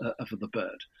world, of the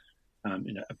bird.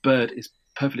 A bird is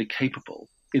perfectly capable,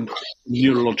 in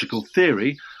neurological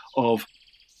theory, of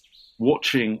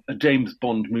watching a James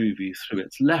Bond movie through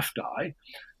its left eye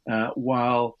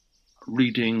while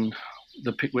reading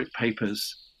the Pickwick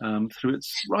Papers through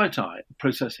its right eye,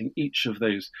 processing each of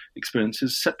those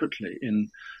experiences separately in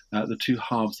the two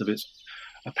halves of its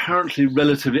apparently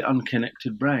relatively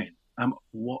unconnected brain.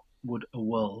 What would a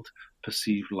world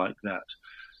perceived like that,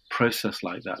 processed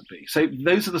like that be? So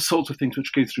those are the sorts of things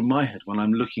which go through my head when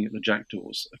I'm looking at the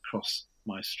jackdaws across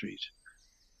my street.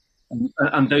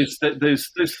 And those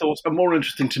thoughts are more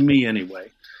interesting to me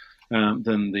anyway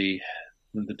than the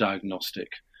diagnostic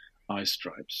eye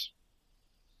stripes.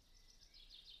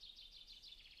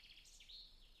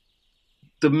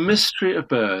 The mystery of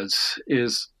birds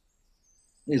is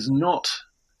not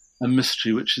a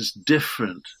mystery which is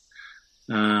different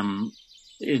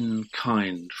in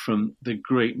kind from the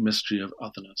great mystery of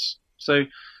otherness. So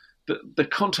the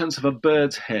contents of a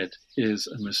bird's head is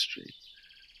a mystery.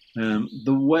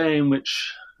 The way in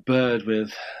which a bird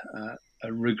with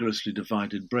a rigorously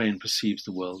divided brain perceives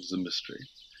the world is a mystery.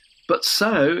 But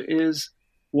so is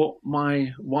what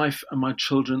my wife and my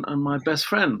children and my best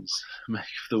friends make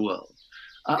of the world.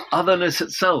 Otherness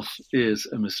itself is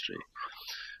a mystery.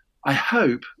 I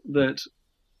hope that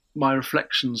my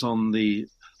reflections on the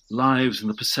lives and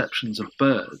the perceptions of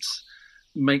birds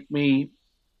make me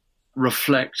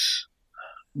reflect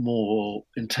more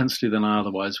intensely than I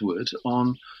otherwise would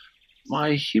on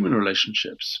my human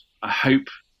relationships. I hope,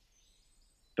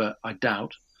 but I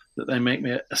doubt, that they make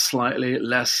me a slightly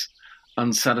less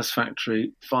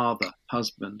unsatisfactory father,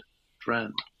 husband,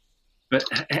 friend. But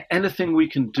anything we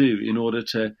can do in order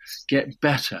to get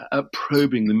better at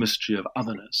probing the mystery of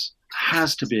otherness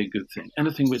has to be a good thing.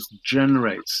 Anything which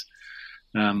generates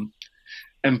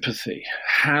empathy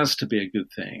has to be a good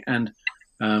thing. And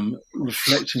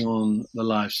reflecting on the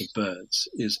lives of birds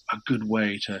is a good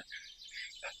way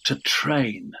to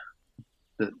train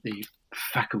the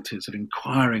faculties of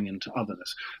inquiring into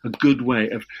otherness, a good way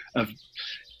of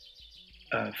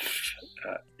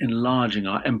enlarging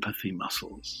our empathy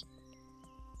muscles.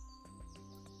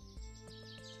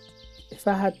 If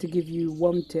I had to give you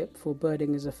one tip for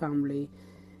birding as a family,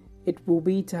 it will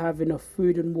be to have enough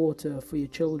food and water for your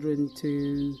children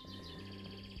to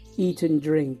eat and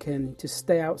drink and to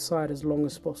stay outside as long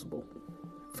as possible.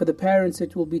 For the parents,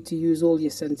 it will be to use all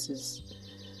your senses,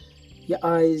 your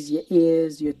eyes, your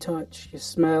ears, your touch, your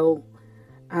smell,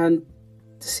 and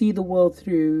to see the world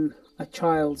through a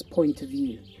child's point of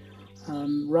view.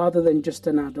 Rather than just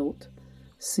an adult,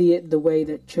 see it the way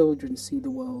that children see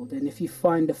the world. And if you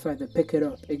find a feather, pick it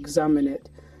up, examine it,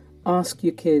 ask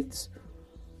your kids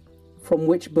from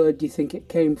which bird do you think it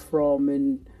came from,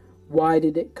 and why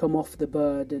did it come off the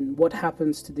bird, and what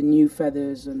happens to the new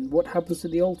feathers and what happens to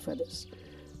the old feathers.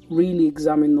 Really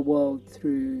examine the world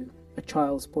through a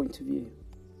child's point of view.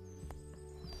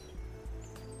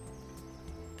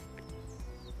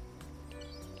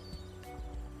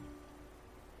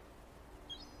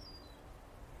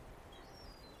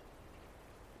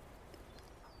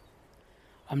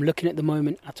 I'm looking at the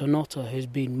moment at an otter who's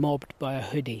been mobbed by a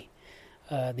hoodie.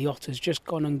 The otter's just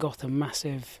gone and got a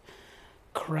massive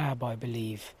crab, I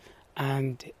believe,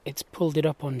 and it's pulled it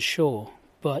up on shore,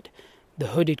 but the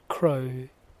hooded crow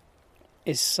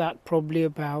is sat probably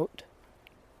about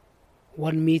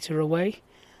 1 meter away,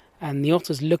 and the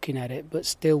otter's looking at it but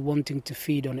still wanting to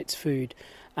feed on its food.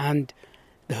 And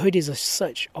the hoodies are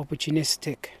such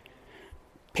opportunistic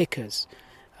pickers.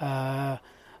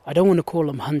 I don't want to call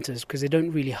them hunters because they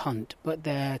don't really hunt, but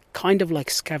they're kind of like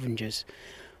scavengers.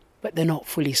 But they're not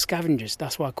fully scavengers.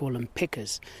 That's why I call them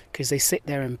pickers, because they sit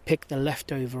there and pick the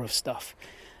leftover of stuff.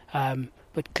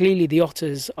 But clearly the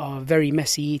otters are very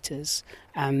messy eaters,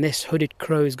 and this hooded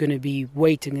crow is going to be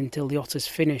waiting until the otter's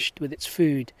finished with its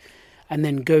food and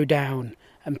then go down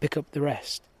and pick up the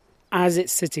rest. As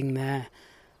it's sitting there,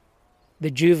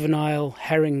 the juvenile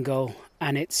herring gull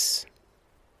and its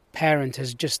parent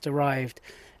has just arrived,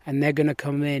 and they're going to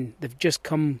come in. They've just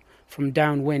come from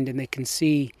downwind, and they can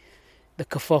see the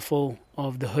kerfuffle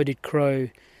of the hooded crow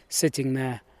sitting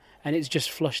there, and it's just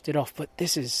flushed it off. But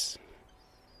this is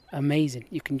amazing.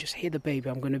 You can just hear the baby.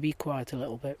 I'm going to be quiet a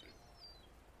little bit.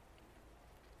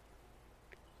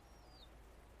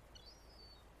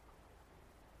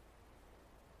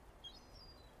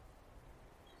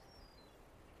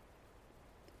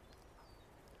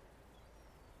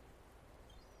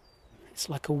 It's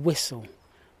like a whistle,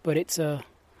 but it's a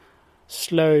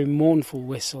slow, mournful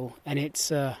whistle, and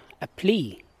it's a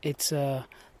plea. It's a,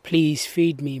 please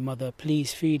feed me, mother,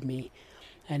 please feed me.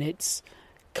 And it's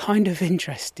kind of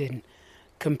interesting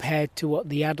compared to what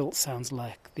the adult sounds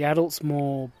like. The adult's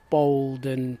more bold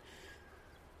and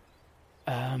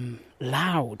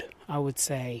loud, I would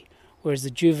say, whereas the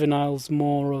juvenile's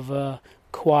more of a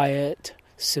quiet,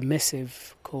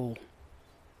 submissive call.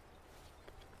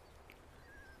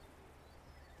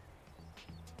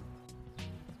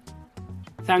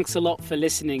 Thanks a lot for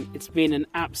listening. It's been an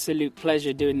absolute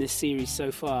pleasure doing this series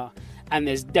so far, and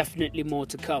there's definitely more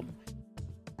to come.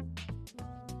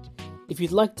 If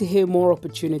you'd like to hear more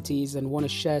opportunities and want to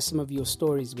share some of your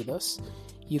stories with us,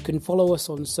 you can follow us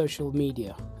on social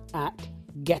media at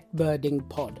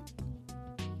GetBirdingPod.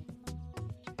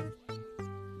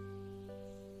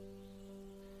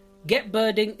 Get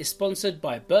Birding is sponsored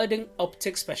by birding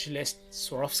optic specialist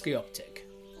Swarovski Optic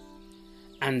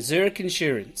and Zurich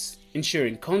Insurance,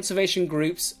 insuring conservation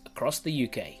groups across the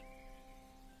UK.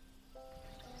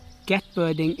 Get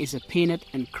Birding is a Peanut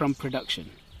and Crumb production.